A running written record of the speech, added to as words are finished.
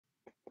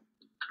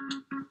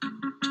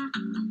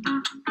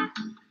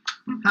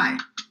Hi,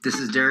 this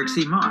is Derek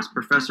C. Moss,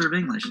 Professor of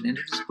English and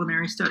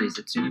Interdisciplinary Studies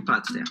at SUNY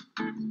Potsdam.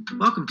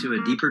 Welcome to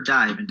a deeper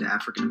dive into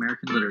African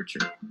American literature,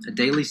 a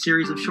daily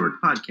series of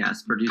short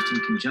podcasts produced in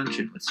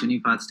conjunction with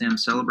SUNY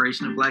Potsdam's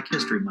celebration of Black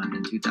History Month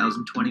in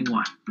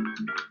 2021.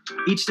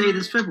 Each day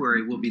this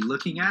February, we'll be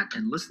looking at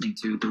and listening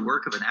to the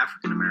work of an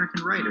African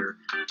American writer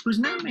whose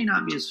name may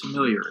not be as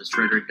familiar as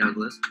Frederick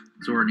Douglass,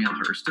 Zora Neale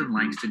Hurston,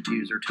 Langston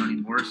Hughes, or Toni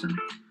Morrison,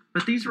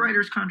 but these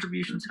writers'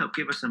 contributions help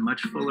give us a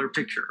much fuller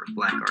picture of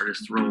Black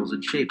artists' roles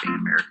in shaping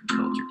American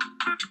culture.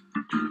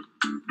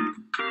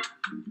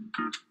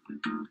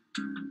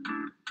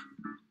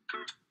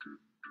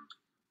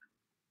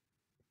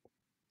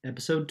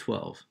 Episode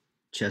 12,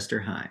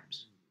 Chester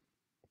Himes.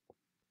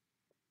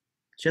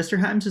 Chester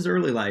Himes'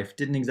 early life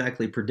didn't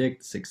exactly predict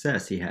the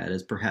success he had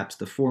as perhaps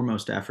the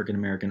foremost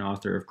African-American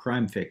author of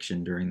crime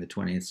fiction during the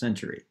 20th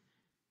century.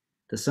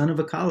 The son of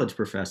a college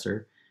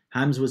professor,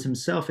 Himes was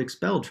himself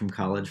expelled from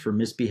college for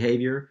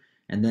misbehavior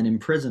and then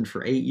imprisoned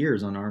for 8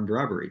 years on armed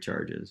robbery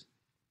charges.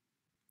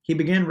 He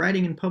began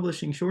writing and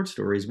publishing short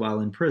stories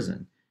while in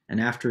prison, and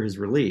after his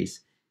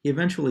release, he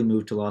eventually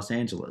moved to Los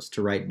Angeles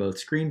to write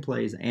both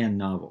screenplays and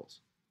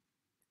novels.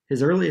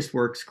 His earliest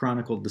works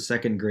chronicled the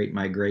Second Great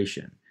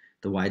Migration,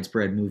 the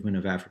widespread movement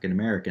of African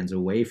Americans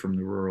away from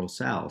the rural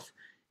South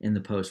in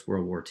the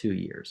post-World War II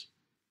years.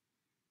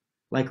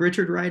 Like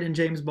Richard Wright and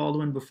James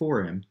Baldwin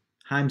before him,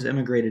 Himes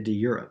emigrated to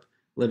Europe,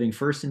 living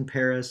first in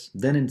Paris,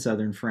 then in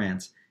southern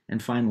France,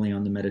 and finally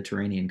on the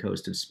Mediterranean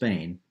coast of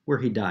Spain, where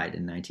he died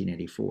in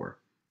 1984.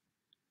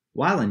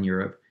 While in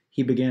Europe,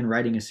 he began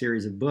writing a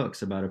series of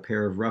books about a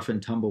pair of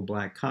rough-and-tumble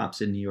black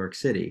cops in New York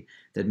City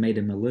that made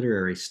him a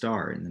literary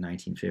star in the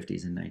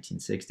 1950s and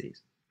 1960s.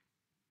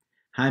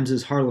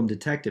 Himes' Harlem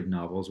detective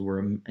novels were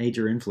a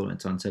major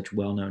influence on such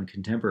well-known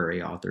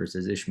contemporary authors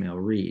as Ishmael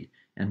Reed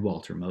and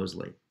Walter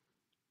Mosley.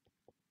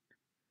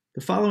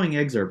 The following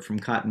excerpt from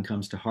Cotton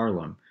Comes to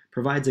Harlem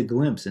provides a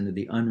glimpse into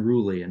the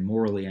unruly and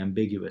morally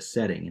ambiguous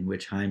setting in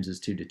which Himes'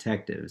 two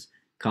detectives,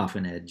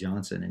 Coffin Ed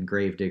Johnson and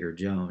Gravedigger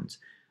Jones,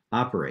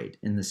 operate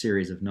in the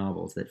series of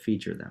novels that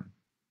feature them.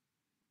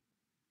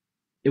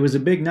 It was a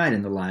big night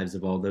in the lives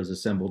of all those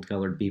assembled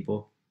colored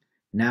people.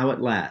 Now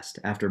at last,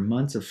 after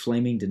months of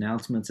flaming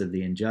denouncements of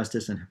the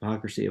injustice and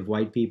hypocrisy of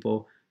white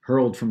people,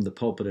 hurled from the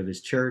pulpit of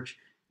his church,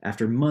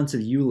 after months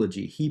of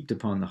eulogy heaped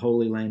upon the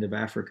Holy Land of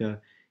Africa,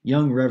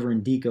 young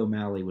Reverend Deke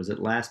O'Malley was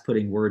at last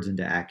putting words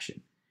into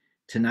action.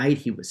 Tonight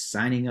he was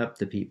signing up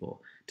the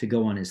people to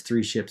go on his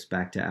 3 ships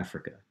back to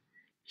Africa.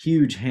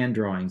 Huge hand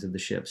drawings of the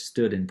ships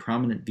stood in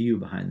prominent view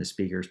behind the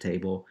speaker's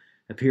table,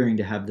 appearing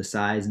to have the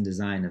size and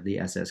design of the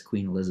SS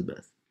Queen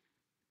Elizabeth.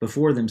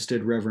 Before them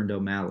stood Reverend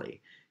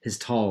O'Malley, his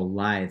tall,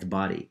 lithe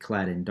body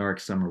clad in dark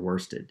summer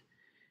worsted,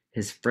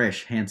 his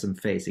fresh, handsome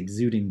face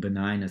exuding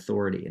benign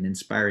authority and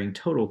inspiring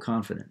total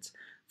confidence,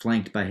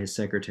 flanked by his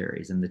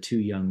secretaries and the 2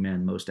 young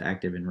men most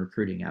active in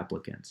recruiting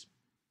applicants.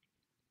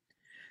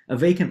 A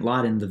vacant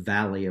lot in the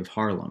valley of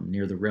Harlem,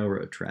 near the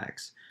railroad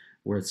tracks,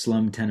 where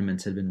slum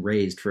tenements had been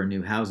razed for a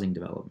new housing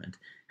development,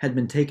 had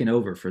been taken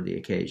over for the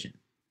occasion.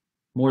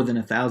 More than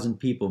 1,000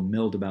 people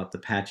milled about the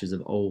patches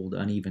of old,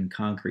 uneven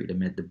concrete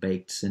amid the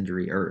baked,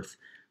 cindery earth,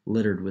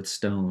 littered with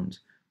stones,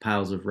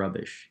 piles of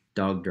rubbish,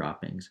 dog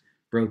droppings,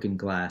 broken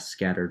glass,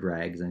 scattered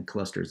rags, and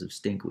clusters of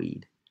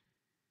stinkweed.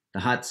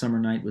 The hot summer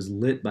night was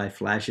lit by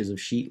flashes of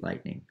sheet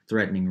lightning,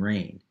 threatening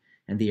rain,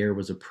 and the air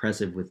was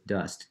oppressive with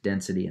dust,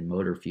 density, and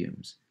motor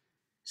fumes.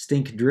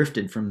 Stink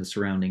drifted from the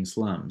surrounding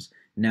slums,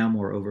 now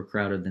more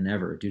overcrowded than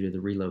ever due to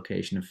the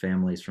relocation of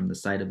families from the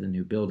site of the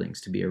new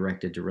buildings to be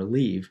erected to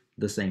relieve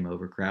the same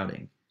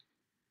overcrowding.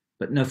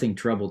 But nothing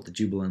troubled the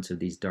jubilance of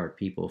these dark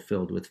people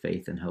filled with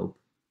faith and hope.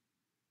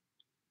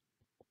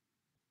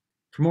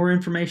 For more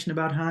information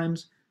about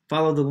Himes,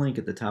 follow the link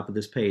at the top of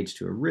this page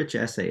to a rich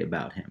essay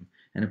about him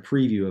and a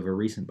preview of a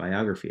recent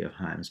biography of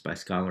Himes by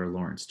scholar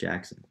Lawrence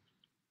Jackson.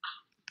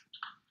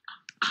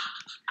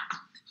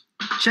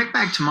 Check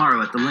back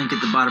tomorrow at the link at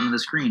the bottom of the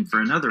screen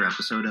for another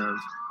episode of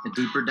A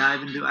Deeper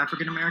Dive into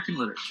African American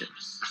Literature.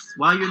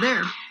 While you're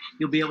there,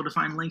 you'll be able to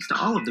find links to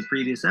all of the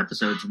previous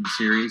episodes in the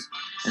series,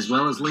 as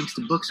well as links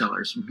to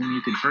booksellers from whom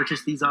you can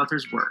purchase these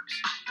authors' works.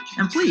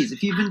 And please,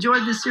 if you've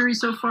enjoyed this series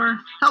so far,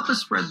 help us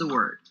spread the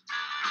word.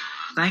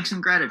 Thanks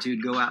and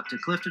gratitude go out to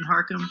Clifton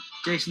Harcum,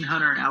 Jason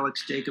Hunter, and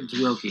Alex Jacobs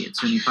Wilkie at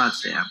SUNY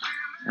Potsdam,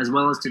 as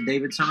well as to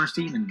David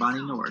Summerstein and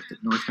Bonnie North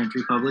at North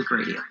Country Public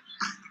Radio.